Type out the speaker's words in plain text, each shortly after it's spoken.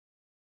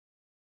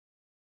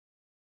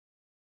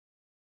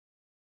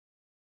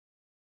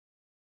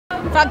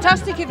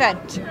Fantastic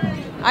event.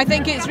 I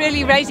think it's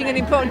really raising an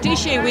important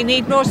issue. We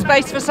need more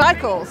space for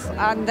cycles,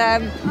 and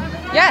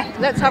yeah,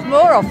 let's have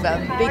more of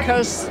them,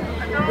 because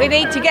we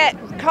need to get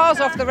cars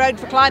off the road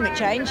for climate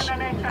change,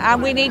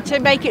 and we need to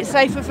make it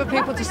safer for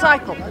people to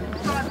cycle.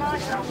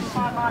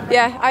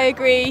 Yeah, I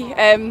agree.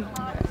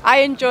 I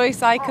enjoy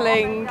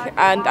cycling,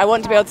 and I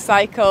want to be able to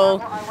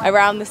cycle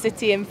around the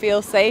city and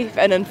feel safe,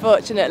 and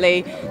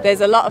unfortunately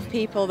there's a lot of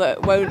people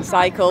that won't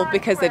cycle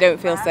because they don't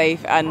feel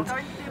safe, and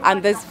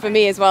there's, for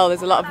me as well,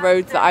 there's a lot of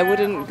roads that I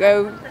wouldn't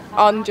go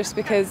on just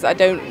because I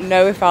don't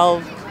know if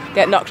I'll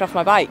get knocked off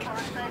my bike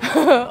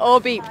or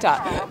beeped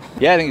at.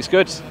 Yeah, I think it's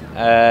good.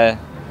 I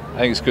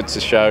think it's good to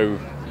show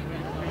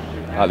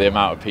the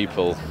amount of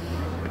people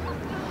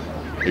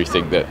who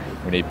think that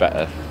we need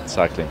better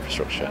cycling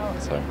infrastructure.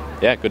 So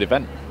yeah, good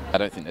event. I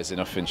don't think there's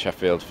enough in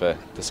Sheffield for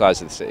the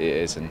size of the city it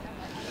is, and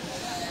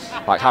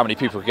like how many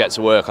people could get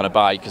to work on a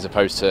bike as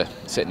opposed to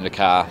sitting in a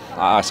car.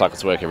 I cycle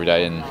to work every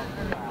day, and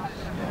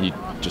you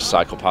just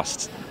cycle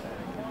past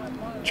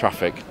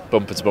traffic,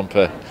 bumper to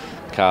bumper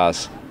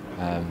cars,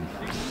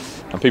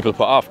 and people are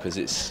put off because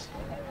it's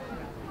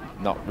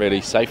not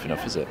really safe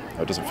enough, is it?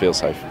 Or it doesn't feel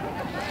safe.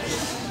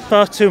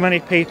 Far too many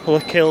people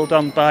are killed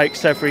on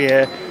bikes every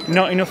year.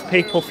 Not enough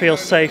people feel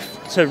safe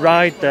to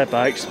ride their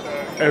bikes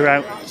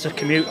around, to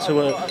commute to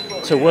work,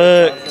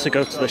 to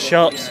go to the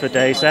shops for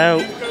days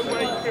out.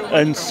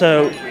 And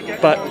so,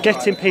 but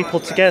getting people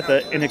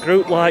together in a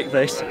group like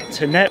this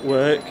to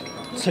network,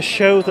 to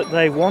show that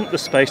they want the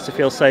space to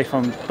feel safe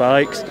on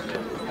bikes,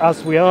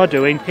 as we are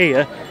doing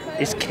here,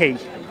 is key.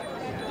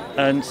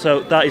 And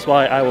so that is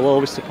why I will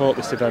always support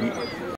this event.